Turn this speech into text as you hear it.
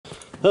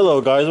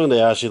Hello guys, I'm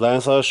the Ashley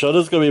Lancelot Show.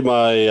 This is going to be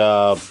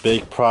my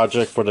big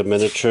project for the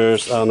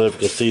miniatures. I don't know if you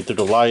can see through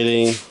the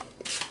lighting.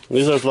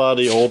 These are a lot of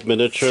the old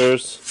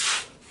miniatures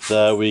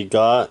that we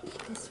got.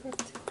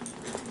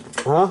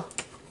 Huh?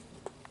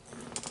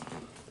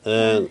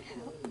 And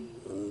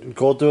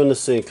go through in the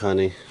sink,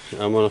 honey.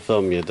 I'm going to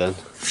film you then.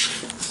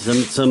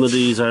 Some of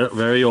these are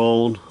very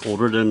old,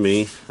 older than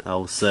me, I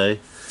will say.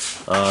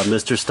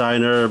 Mr.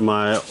 Steiner,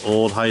 my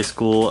old high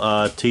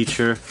school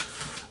teacher,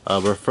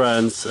 we're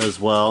friends as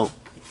well.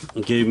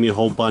 Gave me a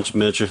whole bunch of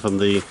miniatures from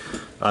the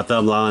I thought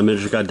a lot of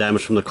miniatures got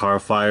damaged from the car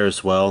fire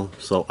as well.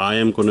 So I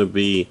am going to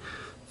be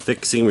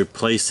fixing,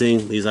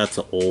 replacing these. That's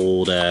an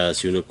old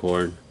ass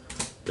unicorn.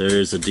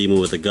 There's a demon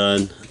with a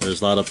gun.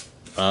 There's a lot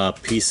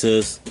of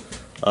pieces.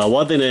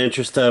 One thing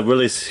that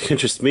really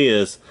interests me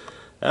is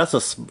that's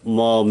a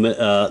small.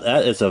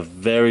 That is a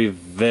very,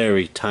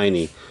 very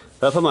tiny.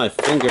 If I put my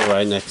finger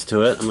right next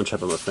to it, I'm gonna try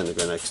to put my finger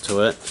right next to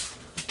it.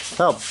 That's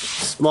how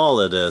small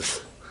it is.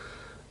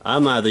 I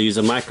might have to use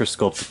a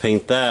microscope to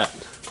paint that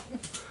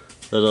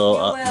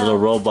little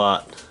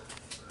robot.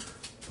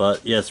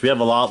 But yes, we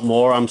have a lot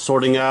more. I'm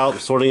sorting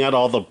out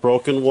all the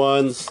broken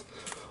ones,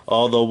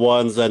 all the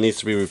ones that needs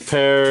to be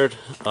repaired.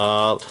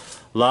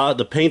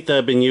 The paint that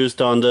had been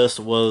used on this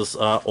was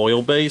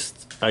oil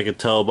based. I could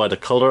tell by the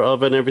color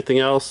of it and everything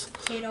else.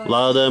 A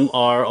lot of them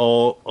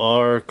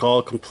are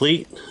called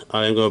complete.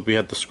 I am going to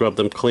have to scrub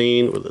them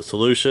clean with a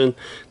solution.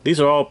 These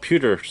are all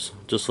pewters,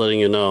 just letting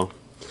you know.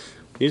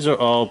 These are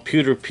all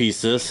pewter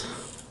pieces.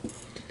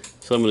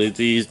 Some of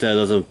these that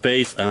doesn't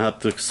base, I have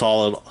to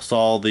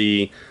saw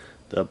the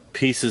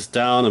pieces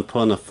down and put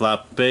on a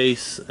flat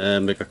base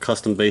and make a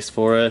custom base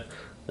for it.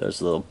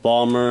 There's a little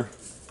bomber.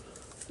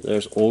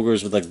 There's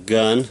ogres with a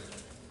gun.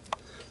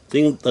 I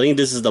think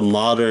this is the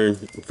modern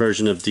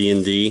version of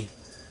D&D.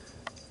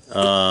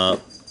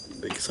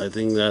 Because I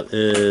think that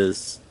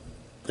is,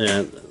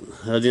 and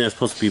I think that's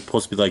supposed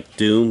to be like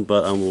Doom,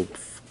 but I will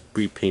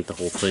repaint the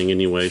whole thing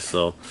anyway.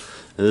 So.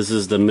 And this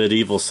is the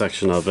medieval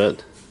section of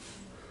it.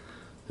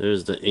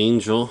 There's the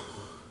angel.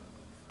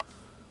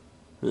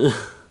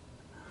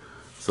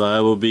 So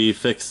I will be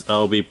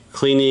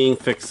cleaning,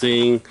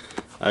 fixing.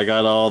 I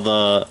got all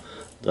the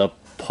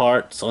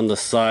parts on the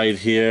side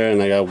here,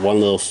 and I got one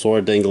little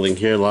sword dangling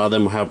here. A lot of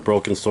them have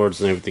broken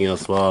swords and everything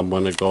else. Well, I'm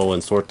gonna go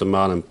and sort them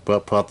out and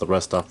put out the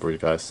rest off for you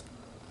guys.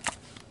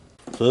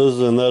 So this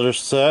is another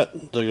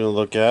set they're gonna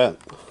look at.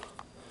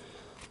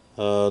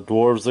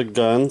 Dwarves with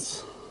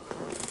guns.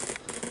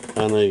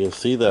 I don't know if you can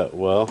see that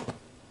well.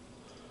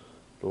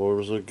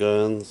 Dwarves with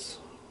guns.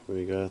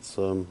 We got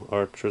some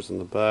archers in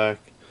the back.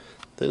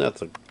 I think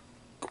that's a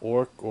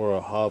orc or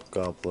a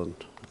hobgoblin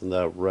in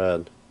that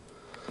red.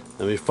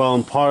 And we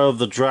found part of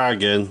the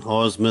dragon.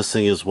 All it's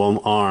missing is one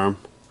arm.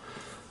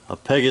 A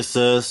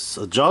Pegasus,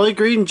 a jolly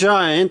green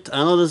giant.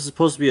 I know this is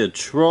supposed to be a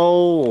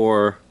troll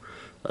or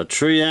a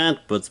tree ant,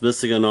 but it's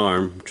missing an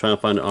arm. I'm trying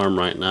to find the arm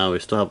right now. We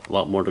still have a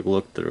lot more to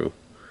look through.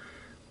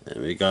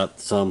 And we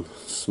got some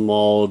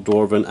small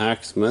dwarven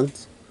axemen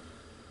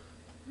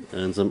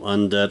and some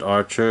undead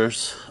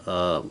archers.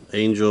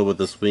 Angel with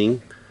his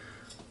wing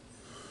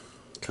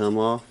come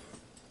off.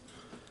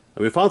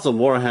 And we found some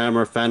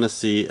Warhammer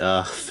fantasy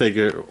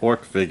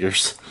orc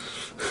figures.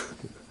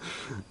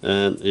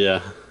 And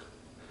yeah,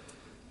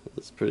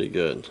 it's pretty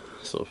good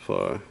so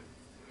far.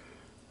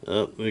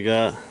 We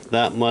got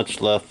that much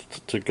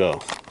left to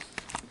go.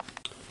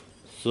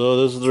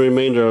 So this is the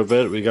remainder of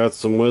it. We got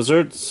some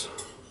wizards.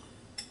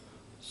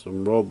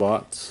 Some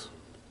robots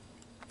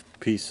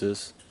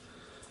pieces,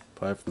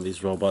 probably from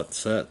these robot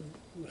set,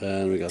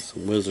 and we got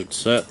some wizard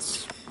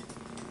sets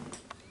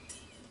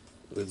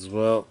as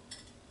well.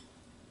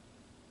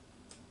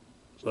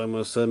 So I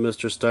must say,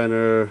 Mr.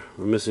 Steiner,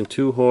 we're missing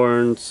 2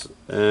 horns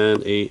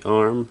and 8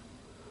 arm.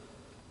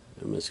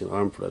 I'm missing an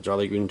arm for the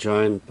Jolly Green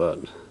Giant,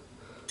 but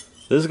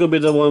this is going to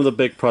be one of the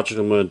big projects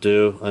I'm going to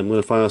do. I'm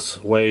going to find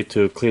a way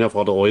to clean up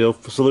all the oil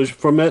solution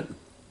from it.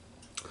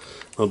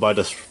 I'll buy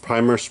this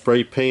primer,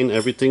 spray paint,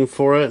 everything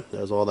for it.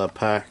 There's all that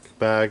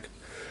bag,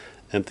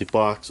 empty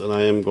box, and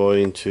I am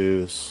going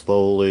to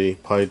slowly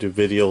probably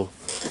do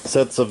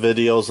sets of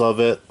videos of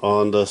it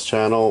on this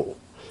channel.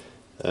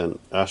 And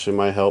Ashley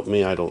might help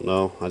me, I don't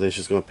know. I think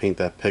she's gonna paint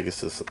that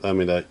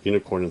that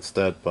unicorn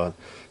instead. But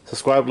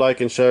subscribe, like,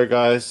 and share,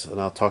 guys, and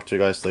I'll talk to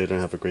you guys later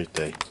and have a great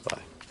day.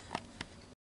 Bye.